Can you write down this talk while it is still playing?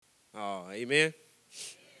Amen.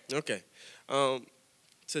 Okay. Um,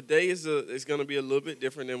 Today is going to be a little bit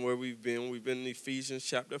different than where we've been. We've been in Ephesians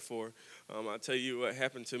chapter 4. I'll tell you what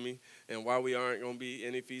happened to me and why we aren't going to be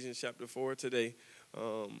in Ephesians chapter 4 today.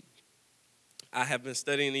 Um, I have been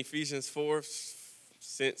studying Ephesians 4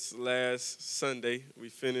 since last Sunday. We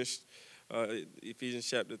finished Ephesians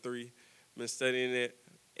chapter 3. Been studying it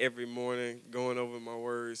every morning, going over my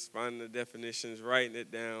words, finding the definitions, writing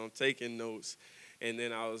it down, taking notes. And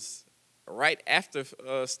then I was right after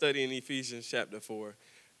studying Ephesians chapter 4.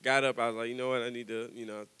 Got up, I was like, you know what, I need to,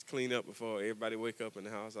 clean up before everybody wake up in the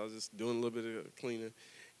house. I was just doing a little bit of cleaning.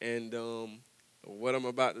 And what I'm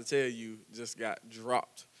about to tell you just got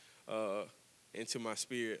dropped uh, into my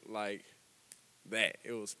spirit like that.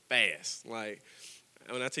 It was fast. Like,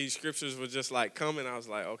 when I tell you scriptures were just like coming, I was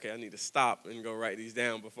like, okay, I need to stop and go write these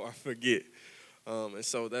down before I forget. And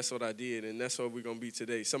so that's what I did, and that's what we're going to be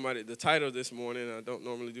today. The title this morning, I don't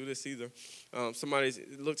normally do this either. Somebody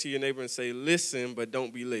look to your neighbor and say, listen, but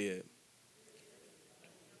don't be led.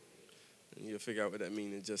 And you'll figure out what that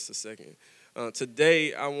means in just a second.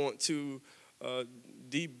 Today, I want to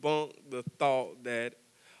debunk the thought that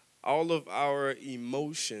all of our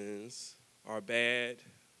emotions are bad,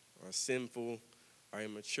 are sinful, are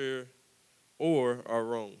immature, or are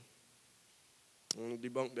wrong. I want to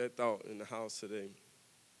debunk that thought in the house today.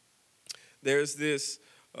 There's this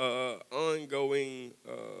ongoing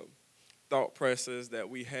thought process that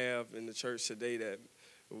we have in the church today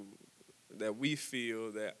that we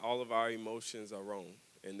feel that all of our emotions are wrong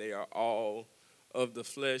and they are all of the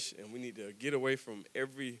flesh, and we need to get away from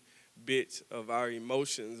every bit of our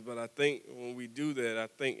emotions. But I think when we do that, I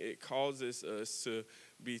think it causes us to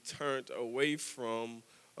be turned away from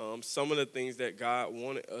some of the things that God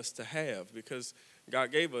wanted us to have, because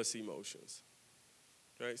God gave us emotions.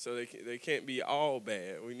 Right, so they can't be all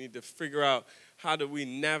bad. We need to figure out how do we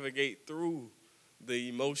navigate through the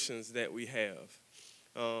emotions that we have.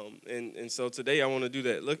 And so today I want to do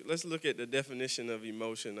that. Let's look at the definition of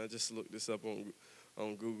emotion. I just looked this up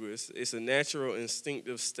on Google. It's a natural,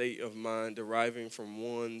 instinctive state of mind deriving from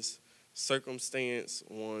one's circumstance,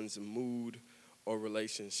 one's mood, or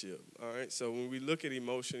relationship. All right, so when we look at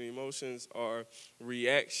emotions are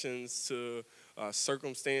reactions to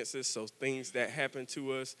circumstances, so things that happen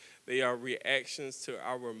to us. They are reactions to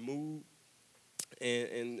our mood.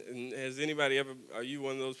 And has anybody ever, are you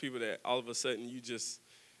one of those people that all of a sudden you just,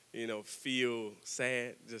 feel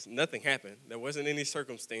sad? Just nothing happened. There wasn't any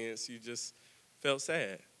circumstance. You just felt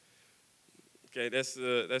sad. Okay, that's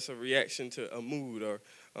a reaction to a mood, or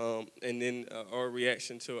a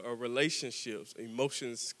reaction to a relationships.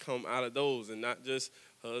 Emotions come out of those, and not just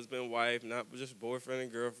husband, wife, not just boyfriend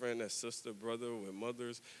and girlfriend, that's sister, brother, with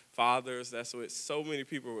mothers, fathers. That's what so many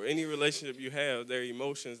people. Any relationship you have, there are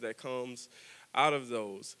emotions that comes out of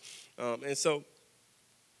those, and so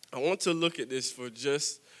I want to look at this for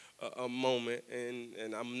just a moment,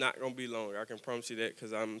 and I'm not gonna be long. I can promise you that,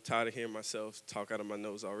 because I'm tired of hearing myself talk out of my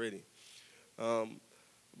nose already. Um,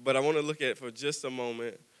 but I want to look at it for just a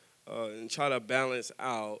moment and try to balance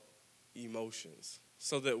out emotions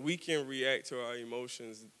so that we can react to our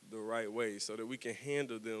emotions the right way, so that we can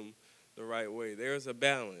handle them the right way. There's a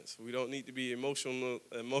balance. We don't need to be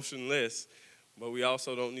emotionless, but we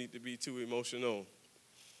also don't need to be too emotional.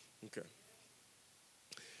 Okay.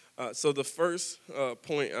 So the first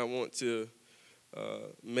point I want to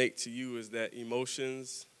make to you is that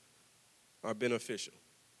emotions are beneficial.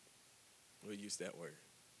 We'll use that word.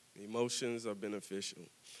 Emotions are beneficial.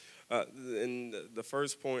 And the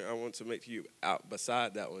first point I want to make to you out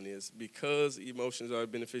beside that one is, because emotions are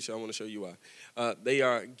beneficial, I want to show you why. They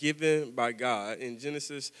are given by God. In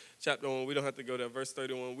Genesis chapter 1, we don't have to go there, verse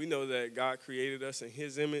 31, we know that God created us in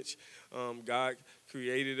his image. God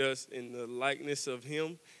created us in the likeness of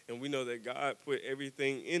him, and we know that God put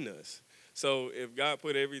everything in us. So if God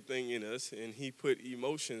put everything in us and he put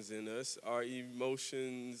emotions in us, are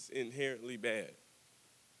emotions inherently bad?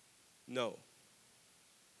 No.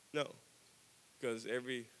 No. Because what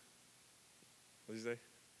did you say?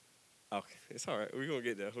 Okay, it's all right. We're going to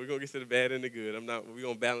get there. We're going to get to the bad and the good. We're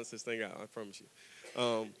going to balance this thing out, I promise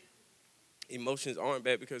you. Emotions aren't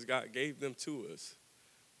bad because God gave them to us,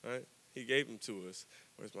 right? He gave them to us.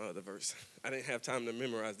 Where's my other verse? I didn't have time to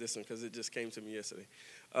memorize this one because it just came to me yesterday.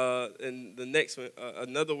 And the next one,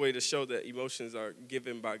 another way to show that emotions are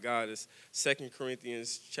given by God is 2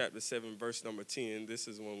 Corinthians chapter 7, verse number 10. This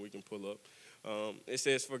is one we can pull up. It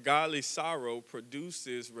says, "For godly sorrow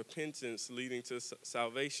produces repentance leading to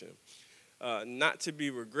salvation. Not to be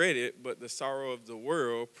regretted, but the sorrow of the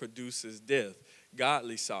world produces death."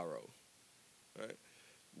 Godly sorrow, right?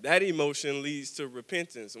 That emotion leads to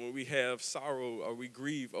repentance when we have sorrow or we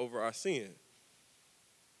grieve over our sin.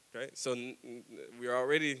 Okay, so we're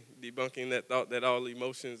already debunking that thought that all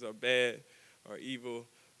emotions are bad or evil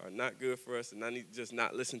or not good for us, and I need to just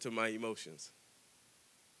not listen to my emotions.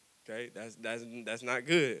 Okay, that's not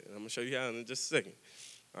good. I'm gonna show you how in just a second.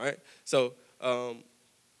 All right, so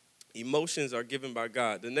emotions are given by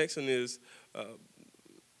God. The next one is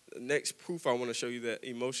the next proof I want to show you that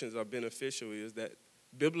emotions are beneficial is that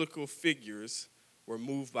biblical figures were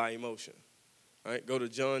moved by emotion. All right, go to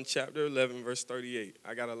John chapter 11, verse 38.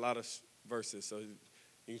 I got a lot of verses, so you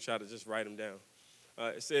can try to just write them down.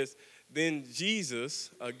 It says, then Jesus,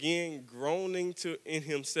 again groaning in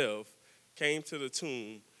himself, came to the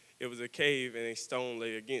tomb. It was a cave, and a stone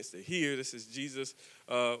lay against it. Here, this is Jesus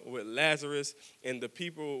with Lazarus, and the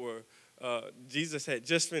people were, Jesus had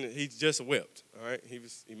just finished. He just wept, all right? He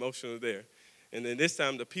was emotional there. And then this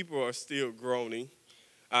time, the people are still groaning.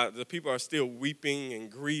 The people are still weeping and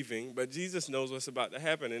grieving, but Jesus knows what's about to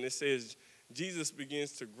happen. And it says Jesus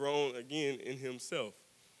begins to groan again in himself.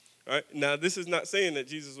 All right? Now, this is not saying that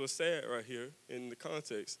Jesus was sad right here in the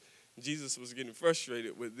context. Jesus was getting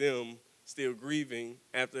frustrated with them still grieving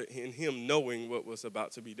after him knowing what was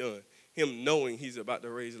about to be done. Him knowing he's about to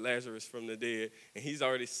raise Lazarus from the dead. And he's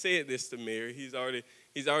already said this to Mary. He's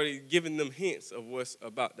already given them hints of what's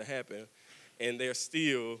about to happen. And they're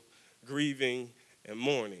still grieving and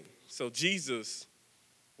mourning. So Jesus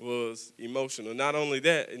was emotional. Not only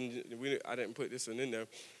that, and I didn't put this one in there,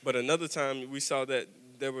 but another time we saw that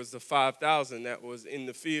there was the 5,000 that was in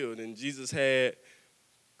the field, and Jesus had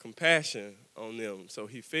compassion on them, so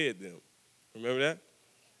he fed them. Remember that?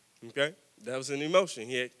 Okay? That was an emotion.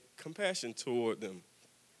 He had compassion toward them.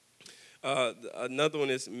 Another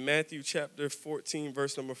one is Matthew chapter 14,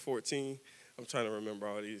 verse number 14. I'm trying to remember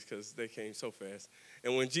all these because they came so fast.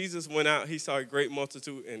 And when Jesus went out, he saw a great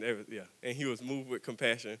multitude, and he was moved with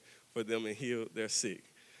compassion for them and healed their sick.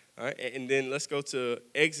 All right, and then let's go to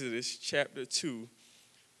Exodus chapter 2,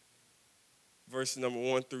 verse number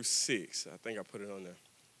 1 through 6. I think I put it on there.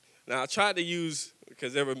 Now, I tried to use,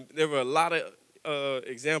 because there were a lot of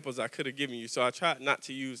examples I could have given you, so I tried not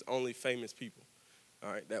to use only famous people,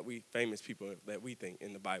 all right, famous people that we think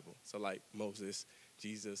in the Bible. So like Moses,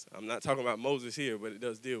 Jesus. I'm not talking about Moses here, but it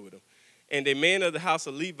does deal with him. And a man of the house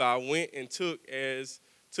of Levi went and took as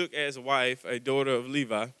wife a daughter of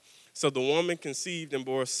Levi. So the woman conceived and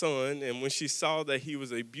bore a son, and when she saw that he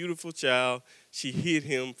was a beautiful child, she hid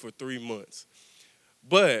him for 3 months.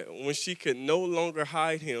 But when she could no longer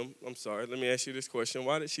hide him, let me ask you this question.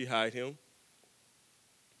 Why did she hide him?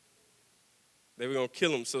 They were going to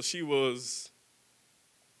kill him, so she was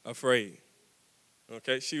afraid.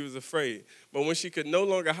 Okay, she was afraid. But when she could no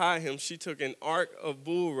longer hide him, she took an ark of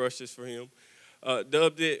bulrushes for him,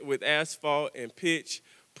 dubbed it with asphalt and pitch,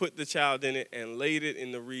 put the child in it, and laid it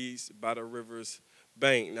in the reeds by the river's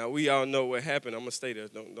bank. Now, we all know what happened. I'm going to stay there.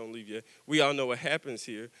 Don't leave yet. We all know what happens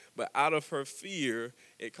here. But out of her fear,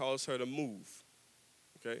 it caused her to move.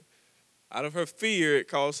 Okay? Out of her fear, it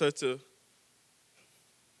caused her to,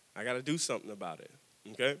 I got to do something about it.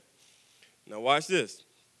 Okay? Now, watch this.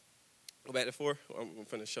 Go back to 4. I'm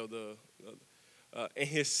going to show and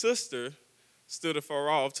his sister stood afar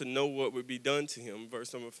off to know what would be done to him.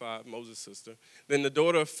 Verse number 5, Moses' sister. Then the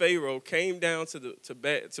daughter of Pharaoh came down to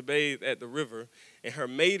bathe at the river, and her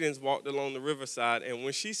maidens walked along the riverside. And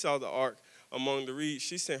when she saw the ark among the reeds,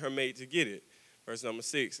 she sent her maid to get it. Verse number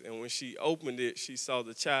 6. And when she opened it, she saw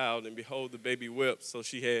the child, and behold, the baby wept. So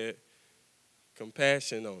she had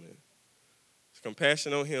compassion on it.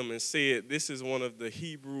 Compassion on him, and said, "This is one of the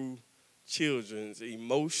Hebrew children's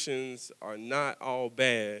emotions are not all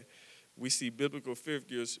bad." We see biblical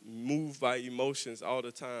figures moved by emotions all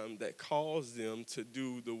the time that cause them to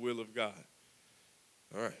do the will of God.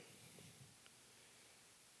 All right.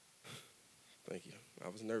 Thank you. I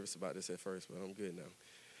was nervous about this at first, but I'm good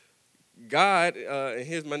now. God, and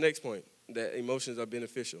here's my next point, that emotions are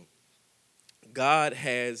beneficial. God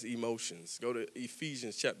has emotions. Go to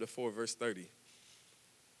Ephesians chapter 4, verse 30.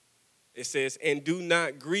 It says, and do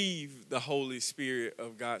not grieve the Holy Spirit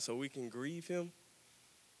of God. So we can grieve him.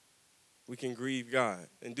 We can grieve God.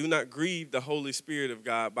 And do not grieve the Holy Spirit of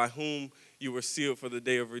God, by whom you were sealed for the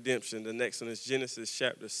day of redemption. The next one is Genesis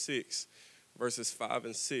chapter 6, verses 5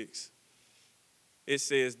 and 6. It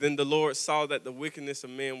says, then the Lord saw that the wickedness of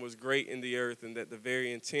man was great in the earth, and that the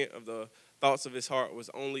very intent of the thoughts of his heart was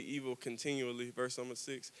only evil continually. Verse number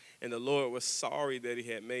 6. And the Lord was sorry that he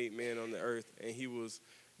had made man on the earth, and he was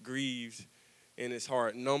grieved in his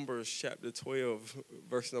heart. Numbers chapter 12,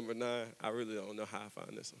 verse number 9. I really don't know how I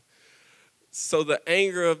find this one. So the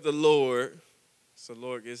anger of the Lord, so the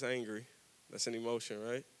Lord gets angry. That's an emotion,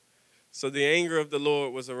 right? So the anger of the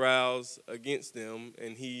Lord was aroused against them,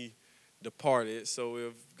 and he departed. So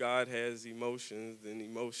if God has emotions, then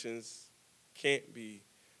emotions can't be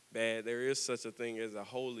bad. There is such a thing as a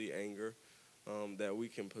holy anger that we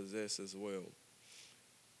can possess as well.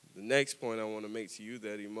 The next point I want to make to you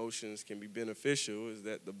that emotions can be beneficial is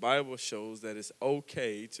that the Bible shows that it's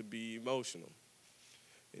okay to be emotional.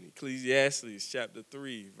 In Ecclesiastes chapter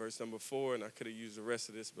 3, verse number 4, and I could have used the rest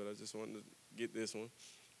of this, but I just wanted to get this one.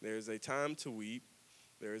 There is a time to weep,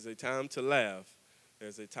 there is a time to laugh,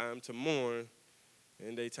 there's a time to mourn,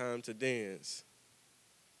 and a time to dance.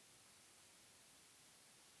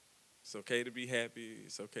 It's okay to be happy,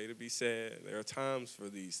 it's okay to be sad. There are times for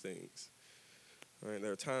these things. All right,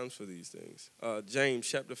 there are times for these things. James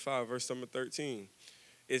chapter 5, verse number 13.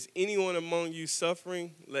 Is anyone among you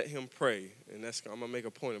suffering? Let him pray. And I'm going to make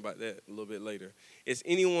a point about that a little bit later. Is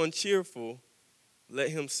anyone cheerful? Let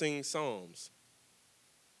him sing psalms.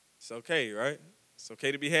 It's okay, right? It's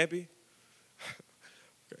okay to be happy?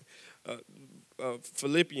 Okay.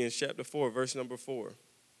 Philippians chapter 4, verse number 4.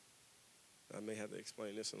 I may have to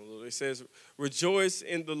explain this in a little. It says, rejoice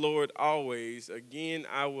in the Lord always. Again,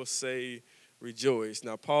 I will say rejoice.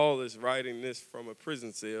 Now, Paul is writing this from a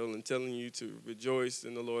prison cell and telling you to rejoice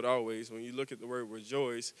in the Lord always. When you look at the word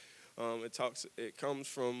rejoice, it comes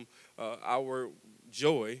from our word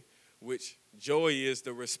joy, which joy is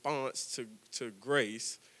the response to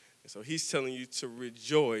grace. And so he's telling you to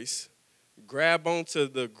rejoice, grab onto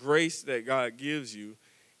the grace that God gives you,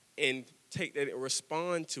 and take that and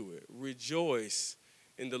respond to it. Rejoice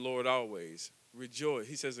in the Lord always. Rejoice.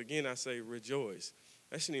 He says, again, I say rejoice.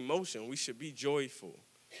 That's an emotion. We should be joyful.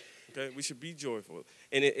 Okay? We should be joyful.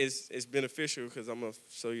 And it's beneficial because I'm going to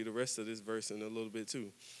show you the rest of this verse in a little bit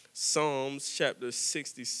too. Psalms chapter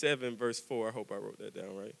 67, verse 4. I hope I wrote that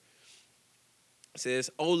down right. It says,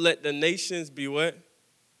 oh, let the nations be what?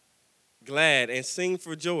 Glad and sing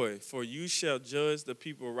for joy, for you shall judge the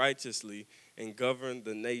people righteously and govern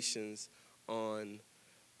the nations on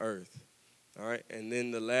earth. All right, and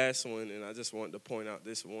then the last one, and I just wanted to point out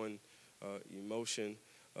this one emotion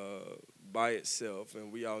by itself,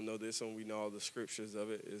 and we all know this one, we know all the scriptures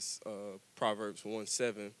of it, is Proverbs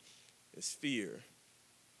 1:7. It's fear.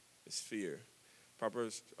 It's fear.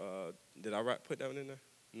 Proverbs, did I put that one in there?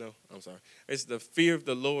 No, I'm sorry. It's the fear of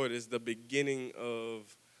the Lord is the beginning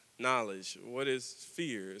of knowledge. What is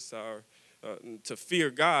fear? It's our to fear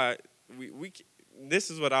God.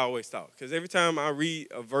 This is what I always thought, because every time I read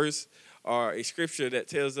a verse or a scripture that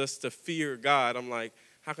tells us to fear God, I'm like,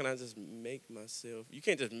 how can I just make myself? You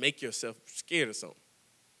can't just make yourself scared of something.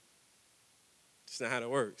 That's not how that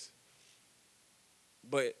works.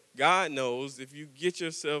 But God knows if you get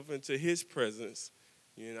yourself into His presence,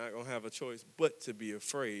 you're not going to have a choice but to be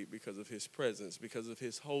afraid because of His presence, because of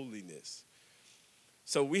His holiness.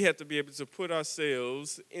 So we have to be able to put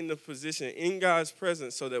ourselves in the position in God's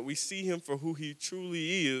presence so that we see Him for who He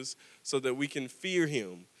truly is, so that we can fear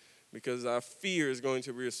Him, because our fear is going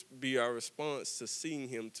to be our response to seeing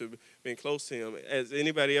Him, to being close to Him. As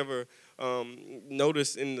anybody ever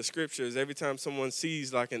noticed in the scriptures, every time someone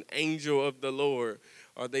sees like an angel of the Lord,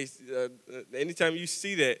 or anytime you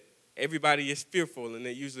see that, everybody is fearful and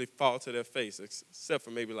they usually fall to their face, except for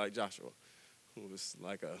maybe like Joshua, who was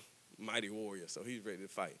like a mighty warrior, so he's ready to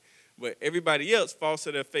fight. But everybody else falls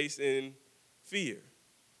to their face in fear.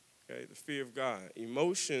 Okay, the fear of God.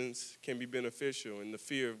 Emotions can be beneficial, and the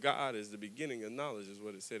fear of God is the beginning of knowledge, is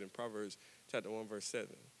what it said in Proverbs chapter 1, verse 7.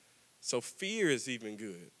 So fear is even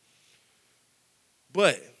good.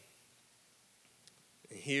 But,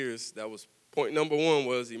 and that was point number one,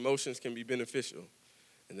 was emotions can be beneficial.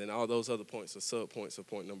 And then all those other points are sub-points of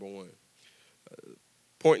point number one.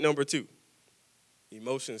 Point number two,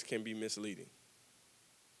 emotions can be misleading.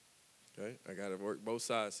 Okay, I got to work both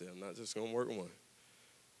sides here. I'm not just going to work one.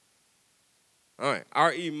 All right,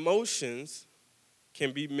 our emotions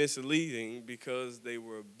can be misleading because they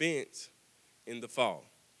were bent in the fall.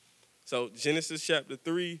 So Genesis chapter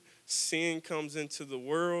 3, sin comes into the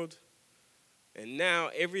world, and now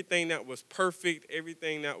everything that was perfect,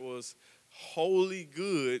 everything that was wholly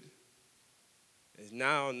good is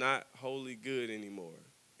now not wholly good anymore.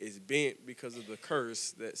 It's bent because of the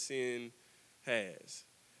curse that sin has,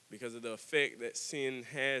 because of the effect that sin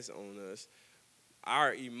has on us.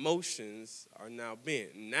 Our emotions are now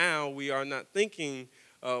bent. Now we are not thinking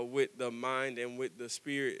with the mind and with the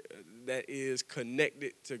spirit that is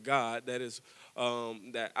connected to God, that is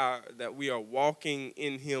that we are walking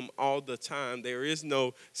in Him all the time. There is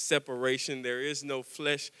no separation. There is no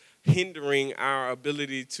flesh hindering our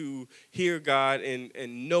ability to hear God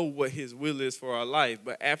and know what His will is for our life.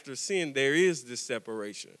 But after sin, there is this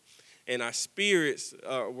separation. and our spirits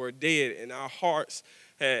were dead, and our hearts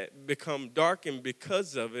had become darkened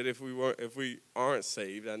because of it. If we aren't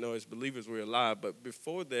saved, I know as believers we're alive, but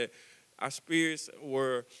before that, our spirits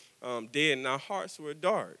were dead, and our hearts were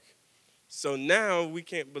dark. So now we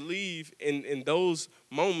can't believe in those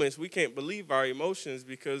moments. We can't believe our emotions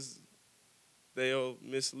because they'll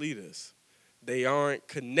mislead us. They aren't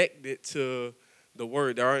connected to the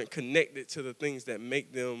word. They aren't connected to the things that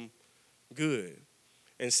make them good.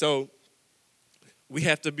 And so we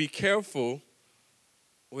have to be careful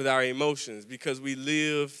with our emotions because we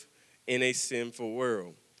live in a sinful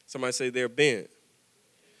world. Somebody say they're bent.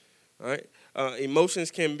 All right?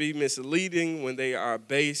 Emotions can be misleading when they are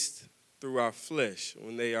based through our flesh,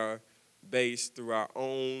 when they are based through our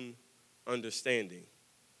own understanding.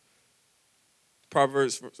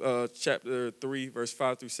 Proverbs chapter 3, verse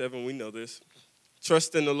 5 through 7, we know this.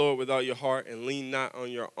 Trust in the Lord with all your heart and lean not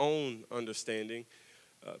on your own understanding.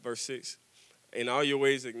 Verse 6, in all your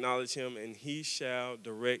ways acknowledge him, and he shall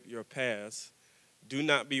direct your paths. Do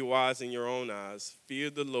not be wise in your own eyes.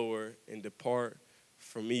 Fear the Lord and depart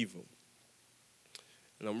from evil.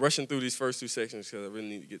 And I'm rushing through these first two sections because I really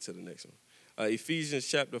need to get to the next one. Ephesians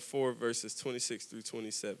chapter 4, verses 26 through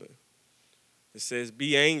 27. It says,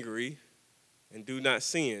 be angry and do not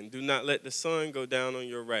sin. Do not let the sun go down on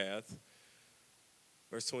your wrath.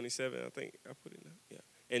 Verse 27, I think I put it now. Yeah.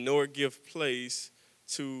 And nor give place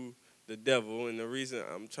to the devil. And the reason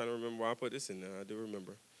I'm trying to remember why I put this in there, I do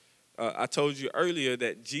remember. I told you earlier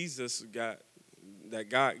that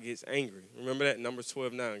God gets angry. Remember that? Numbers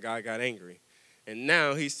 12:9, God got angry. And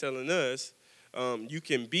now he's telling us you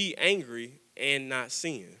can be angry and not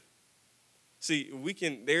sin. See,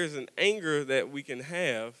 there's an anger that we can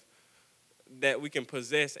have that we can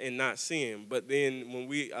possess and not sin. But then when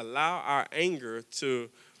we allow our anger to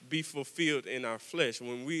be fulfilled in our flesh,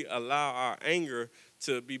 when we allow our anger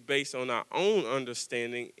to be based on our own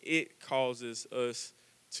understanding, it causes us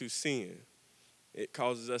to sin. It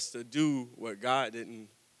causes us to do what God didn't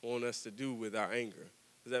want us to do with our anger.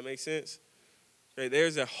 Does that make sense? Okay,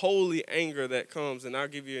 there's a holy anger that comes, and I'll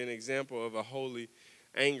give you an example of a holy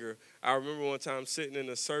anger. I remember one time sitting in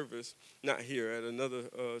a service, not here, at another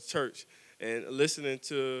church, and listening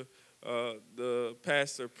to the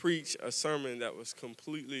pastor preach a sermon that was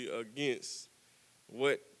completely against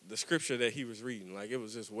what the scripture that he was reading. Like, it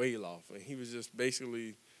was just way off, and he was just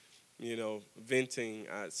basically, venting.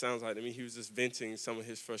 It sounds like to me he was just venting some of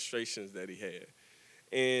his frustrations that he had.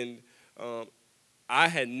 And I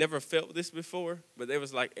had never felt this before, but there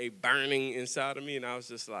was like a burning inside of me, and I was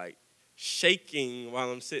just like shaking while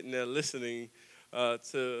I'm sitting there listening to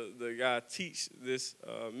the guy teach this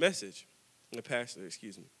message, the pastor,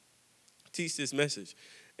 teach this message.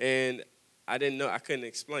 And I didn't know, I couldn't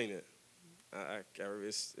explain it.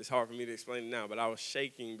 It's hard for me to explain it now, but I was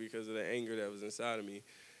shaking because of the anger that was inside of me.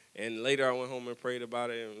 And later I went home and prayed about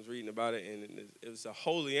it and was reading about it, and it was a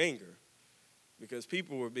holy anger because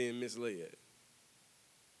people were being misled.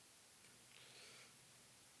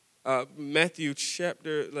 Matthew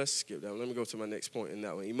chapter, let's skip that one. Let me go to my next point in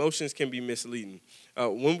that one. Emotions can be misleading.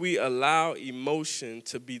 When we allow emotion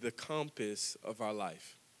to be the compass of our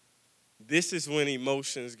life, this is when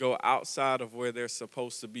emotions go outside of where they're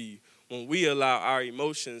supposed to be. When we allow our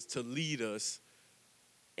emotions to lead us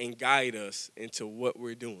and guide us into what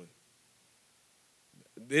we're doing.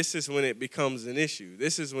 This is when it becomes an issue.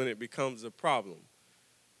 This is when it becomes a problem.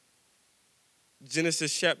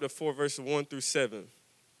 Genesis chapter 4, verses 1 through 7.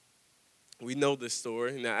 We know this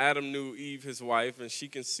story. Now, Adam knew Eve, his wife, and she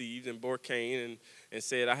conceived and bore Cain and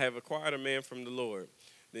said, I have acquired a man from the Lord.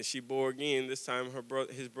 Then she bore again, this time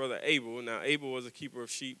his brother Abel. Now, Abel was a keeper of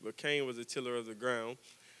sheep, but Cain was a tiller of the ground.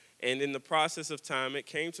 And in the process of time, it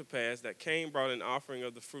came to pass that Cain brought an offering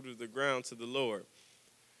of the fruit of the ground to the Lord.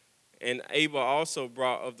 And Abel also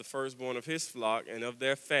brought of the firstborn of his flock and of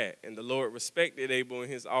their fat. And the Lord respected Abel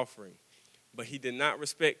and his offering. But he did not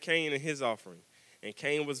respect Cain and his offering. And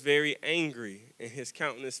Cain was very angry, and his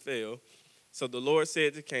countenance fell. So the Lord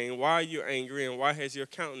said to Cain, why are you angry, and why has your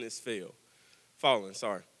countenance fallen?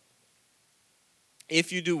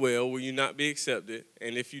 If you do well, will you not be accepted?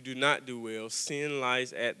 And if you do not do well, sin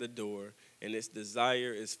lies at the door, and its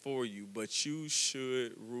desire is for you, but you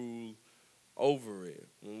should rule over it.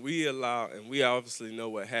 When we allow, and we obviously know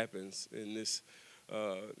what happens in this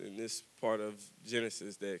part of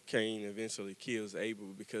Genesis, that Cain eventually kills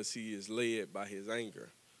Abel because he is led by his anger.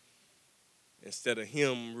 Instead of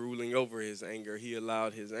him ruling over his anger, he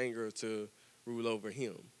allowed his anger to rule over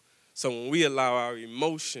him. So when we allow our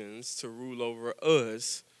emotions to rule over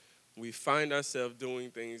us, we find ourselves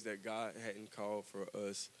doing things that God hadn't called for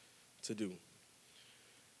us to do.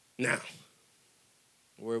 Now,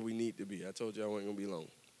 where we need to be. I told you I wasn't going to be long.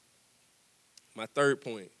 My third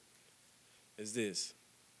point is this.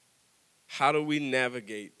 How do we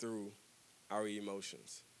navigate through our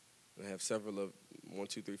emotions? I have several of 1,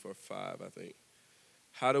 2, 3, 4, 5, I think.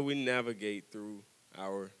 How do we navigate through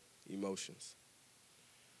our emotions?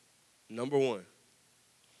 Number one,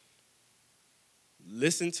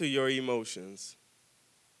 listen to your emotions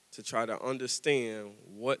to try to understand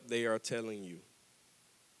what they are telling you.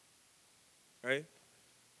 Right?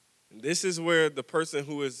 And this is where the person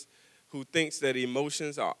who thinks that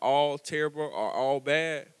emotions are all terrible or all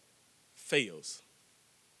bad fails.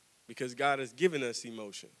 Because God has given us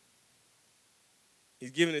emotion.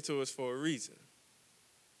 He's given it to us for a reason.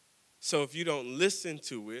 So if you don't listen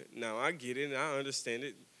to it, now I get it and I understand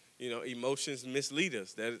it. Emotions mislead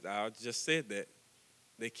us. I just said that.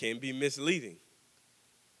 They can be misleading.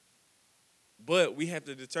 But we have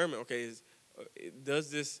to determine, okay,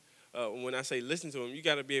 does this, when I say listen to them, you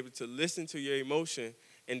got to be able to listen to your emotion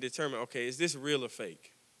and determine, okay, is this real or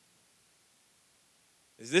fake?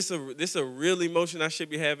 Is this a real emotion I should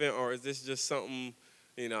be having, or is this just something,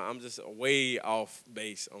 I'm just way off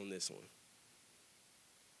base on this one?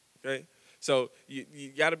 Okay? So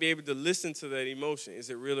you got to be able to listen to that emotion.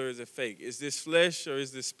 Is it real or is it fake? Is this flesh or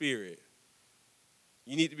is this spirit?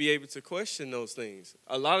 You need to be able to question those things.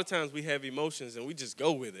 A lot of times we have emotions and we just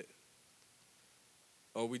go with it.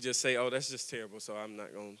 Or we just say, oh, that's just terrible, so I'm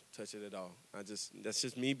not going to touch it at all. That's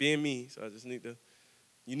just me being me, so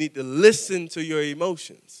you need to listen to your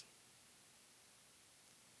emotions.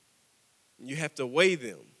 You have to weigh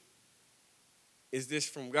them. Is this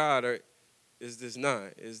from God or is this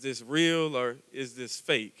not? Is this real or is this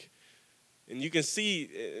fake? And you can see,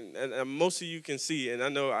 and most of you can see, and I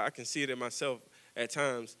know I can see it in myself at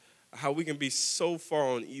times, how we can be so far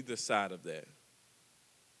on either side of that.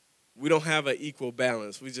 We don't have an equal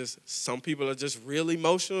balance. Some people are just real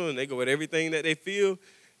emotional and they go with everything that they feel,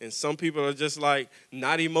 and some people are just like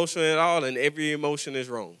not emotional at all and every emotion is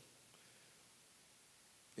wrong.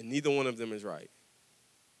 And neither one of them is right.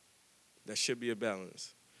 There should be a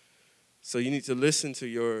balance. So you need to listen to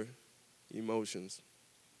your emotions.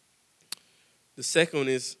 The second one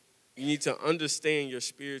is you need to understand your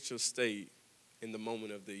spiritual state in the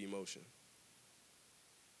moment of the emotion.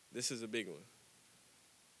 This is a big one.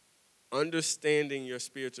 Understanding your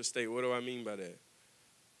spiritual state. What do I mean by that?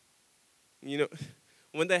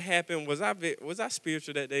 When that happened, was I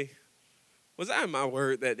spiritual that day? Was I in my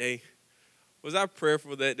word that day? Was I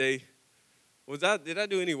prayerful that day? Did I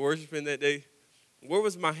do any worshiping that day? Where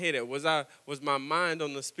was my head at? Was my mind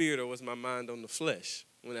on the spirit or was my mind on the flesh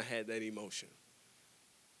when I had that emotion?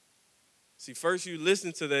 See, first you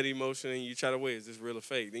listen to that emotion and you try to weigh, is this real or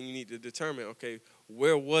fake? Then you need to determine, okay,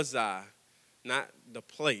 where was I? Not the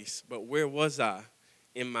place, but where was I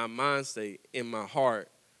in my mind state, in my heart,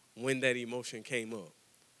 when that emotion came up?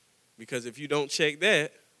 Because if you don't check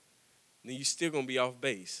that, then you're still going to be off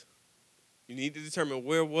base. You need to determine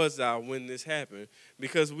where was I when this happened,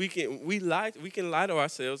 because we can lie to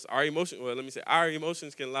ourselves. Our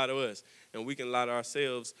emotions can lie to us, and we can lie to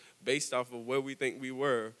ourselves based off of where we think we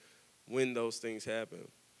were when those things happen.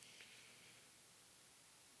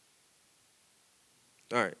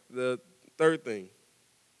 All right, the third thing,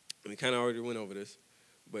 we kind of already went over this,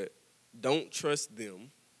 but don't trust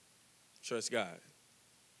them, trust God.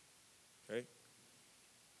 Okay?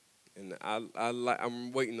 And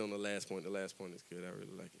I'm waiting on the last point. The last point is good. I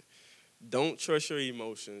really like it. Don't trust your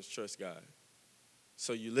emotions, trust God.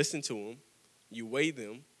 So you listen to them, you weigh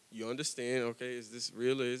them, you understand, okay, is this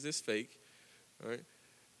real or is this fake? All right?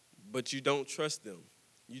 But you don't trust them.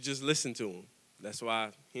 You just listen to them. That's why,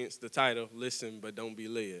 hence the title, Listen But Don't Be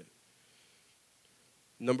Led.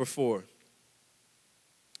 Number 4,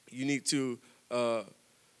 you need to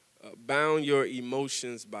bound your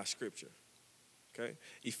emotions by Scripture. Okay?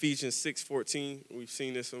 Ephesians 6:14, we've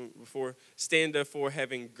seen this one before. Stand therefore,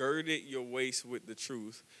 having girded your waist with the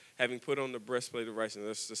truth, having put on the breastplate of righteousness.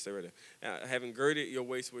 Let's just stay right there. Having girded your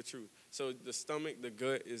waist with truth. So the stomach, the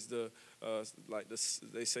gut is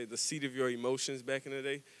they say the seat of your emotions back in the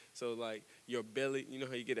day. So like your belly, you know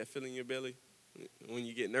how you get that feeling in your belly when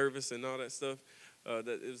you get nervous and all that stuff?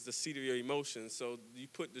 That is the seat of your emotions. So you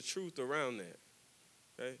put the truth around that.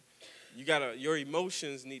 Okay? Your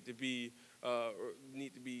emotions need to be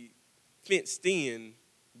fenced in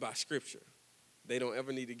by Scripture. They don't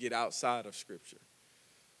ever need to get outside of Scripture.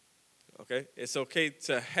 Okay? It's okay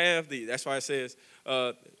to have that's why it says,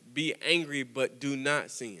 be angry but do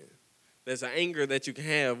not sin. There's an anger that you can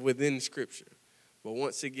have within Scripture. But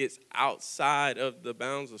once it gets outside of the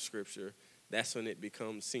bounds of Scripture, that's when it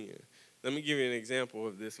becomes sin. Let me give you an example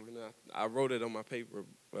of this. I wrote it on my paper,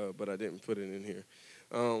 but I didn't put it in here.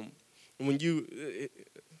 When you,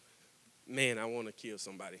 man, I want to kill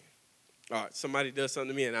somebody. All right, somebody does something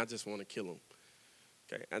to me and I just want to kill them.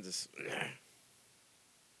 Okay,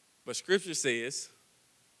 but Scripture says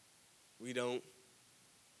we don't.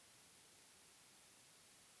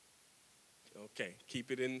 Okay,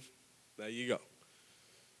 keep it in. There you go.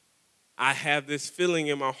 I have this feeling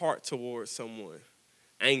in my heart towards someone,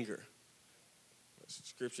 anger.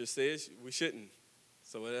 Scripture says we shouldn't.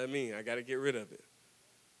 So what does that mean? I got to get rid of it.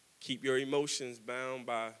 Keep your emotions bound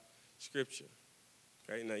by Scripture.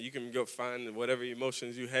 Okay, now you can go find whatever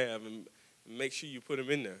emotions you have and make sure you put them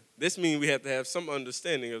in there. This means we have to have some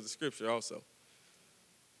understanding of the Scripture also.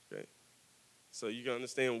 Okay, so you can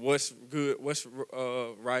understand what's good, what's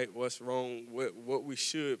right, what's wrong, what we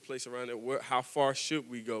should place around it, how far should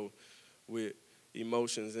we go with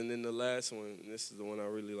emotions. And then the last one, and this is the one I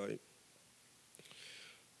really like.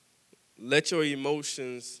 Let your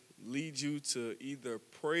emotions lead you to either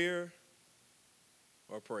prayer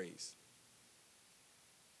or praise.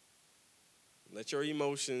 Let your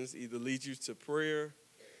emotions either lead you to prayer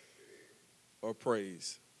or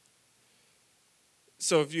praise.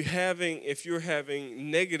 So if you're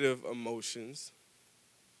having negative emotions,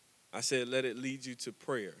 I said let it lead you to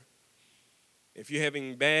prayer. If you're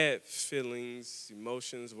having bad feelings,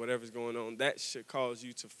 emotions, whatever's going on, that should cause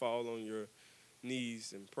you to fall on your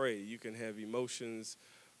knees and pray. You can have emotions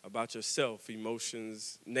about yourself,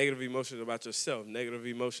 negative emotions about yourself, negative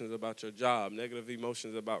emotions about your job, negative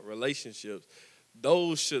emotions about relationships.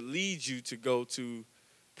 Those should lead you to go to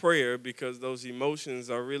prayer because those emotions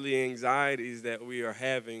are really anxieties that we are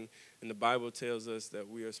having, and the Bible tells us that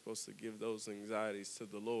we are supposed to give those anxieties to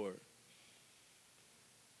the Lord.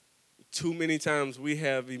 Too many times we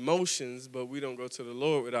have emotions, but we don't go to the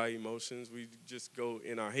Lord with our emotions. We just go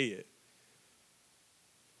in our head.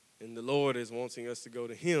 And the Lord is wanting us to go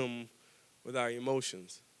to Him with our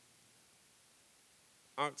emotions.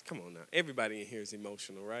 Come on now. Everybody in here is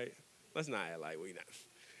emotional, right? Let's not act like we're not.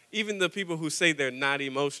 Even the people who say they're not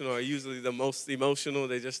emotional are usually the most emotional.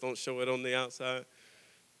 They just don't show it on the outside.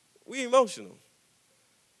 We're emotional.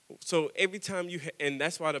 So every time and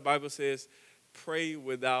that's why the Bible says, pray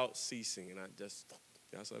without ceasing. And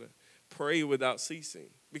y'all saw that? Pray without ceasing.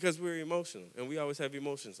 Because we're emotional. And we always have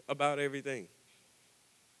emotions about everything.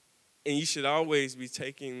 And you should always be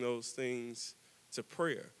taking those things to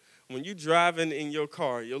prayer. When you're driving in your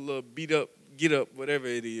car, your little beat up, get up, whatever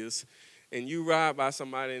it is, and you ride by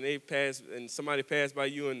somebody and somebody passed by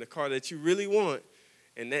you in the car that you really want,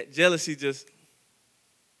 and that jealousy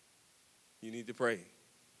you need to pray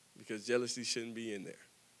because jealousy shouldn't be in there.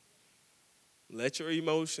 Let your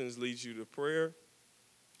emotions lead you to prayer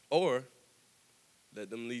or let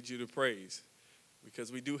them lead you to praise.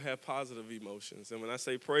 Because we do have positive emotions. And when I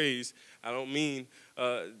say praise, I don't mean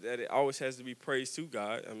that it always has to be praise to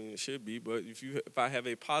God. I mean, it should be. But if I have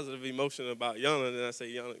a positive emotion about Yana, then I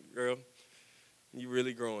say, Yana, girl, you're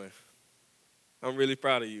really growing. I'm really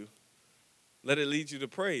proud of you. Let it lead you to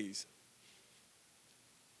praise.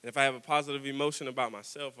 And if I have a positive emotion about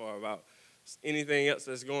myself or about anything else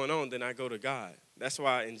that's going on, then I go to God. That's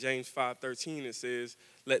why in James 5:13 it says,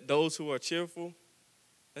 let those who are cheerful,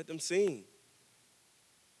 let them sing.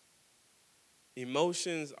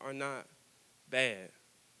 Emotions are not bad.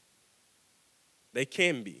 They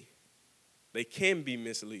can be. They can be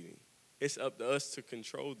misleading. It's up to us to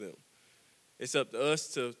control them. It's up to us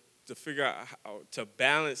to figure out how to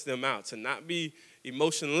balance them out, to not be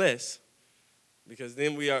emotionless, because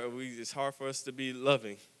then it's hard for us to be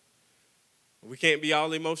loving. We can't be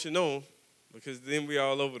all emotional because then we're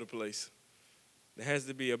all over the place. There has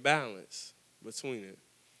to be a balance between it.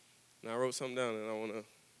 And I wrote something down and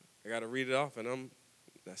I got to read it off, and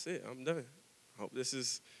that's it. I'm done. I hope this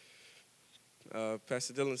is,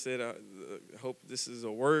 Pastor Dylan said, I hope this is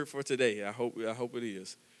a word for today. I hope it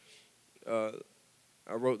is.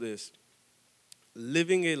 I wrote this.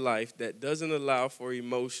 Living a life that doesn't allow for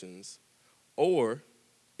emotions or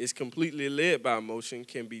is completely led by emotion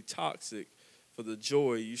can be toxic for the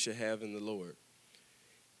joy you should have in the Lord.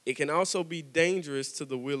 It can also be dangerous to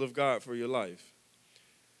the will of God for your life.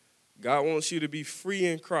 God wants you to be free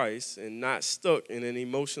in Christ and not stuck in an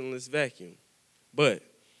emotionless vacuum. But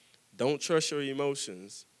don't trust your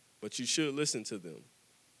emotions, but you should listen to them.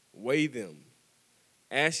 Weigh them.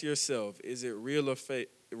 Ask yourself, is it real or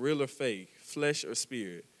fake, flesh or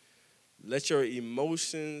spirit? Let your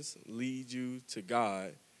emotions lead you to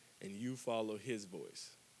God, and you follow His voice.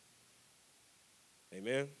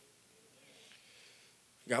 Amen?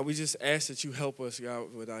 God, we just ask that you help us,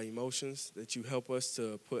 God, with our emotions, that you help us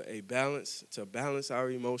to put a balance, to balance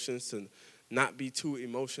our emotions, to not be too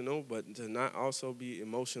emotional, but to not also be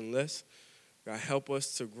emotionless. God, help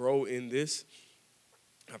us to grow in this.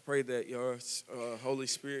 I pray that your Holy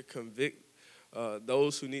Spirit convict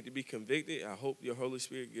those who need to be convicted. I hope your Holy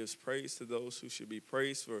Spirit gives praise to those who should be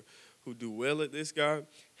praised for who do well at this, God.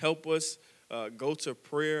 Help us go to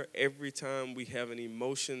prayer every time we have an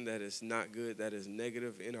emotion that is not good, that is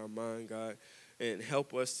negative in our mind, God. And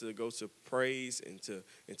help us to go to praise and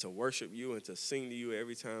to worship you and to sing to you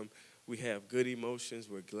every time we have good emotions.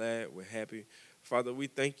 We're glad, we're happy. Father, we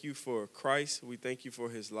thank you for Christ. We thank you for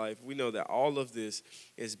his life. We know that all of this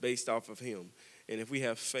is based off of him. And if we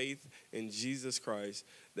have faith in Jesus Christ,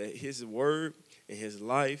 that his word and his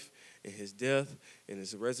life and his death and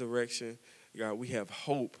his resurrection, God, we have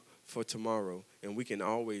hope for tomorrow, and we can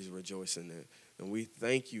always rejoice in that. And we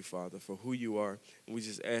thank you, Father, for who you are. And we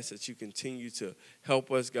just ask that you continue to help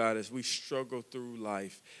us, God, as we struggle through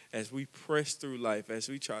life, as we press through life, as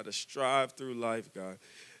we try to strive through life, God.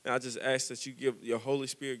 And I just ask that you give your Holy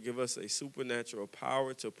Spirit, give us a supernatural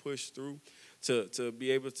power to push through, to be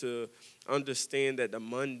able to understand that the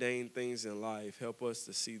mundane things in life help us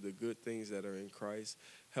to see the good things that are in Christ.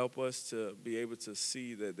 Help us to be able to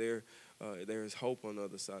see that there is hope on the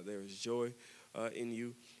other side. There is joy in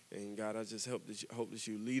you. And God, I just hope that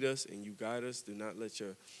you lead us and you guide us. Do not let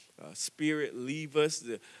your spirit leave us.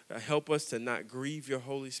 Help us to not grieve your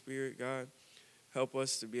Holy Spirit, God. Help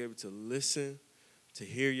us to be able to listen, to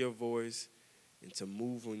hear your voice, and to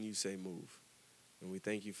move when you say move. And we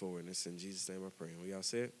thank you for it. And it's in Jesus' name I pray. And we all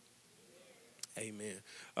say it? Amen.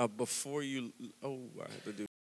 Before you, I have to do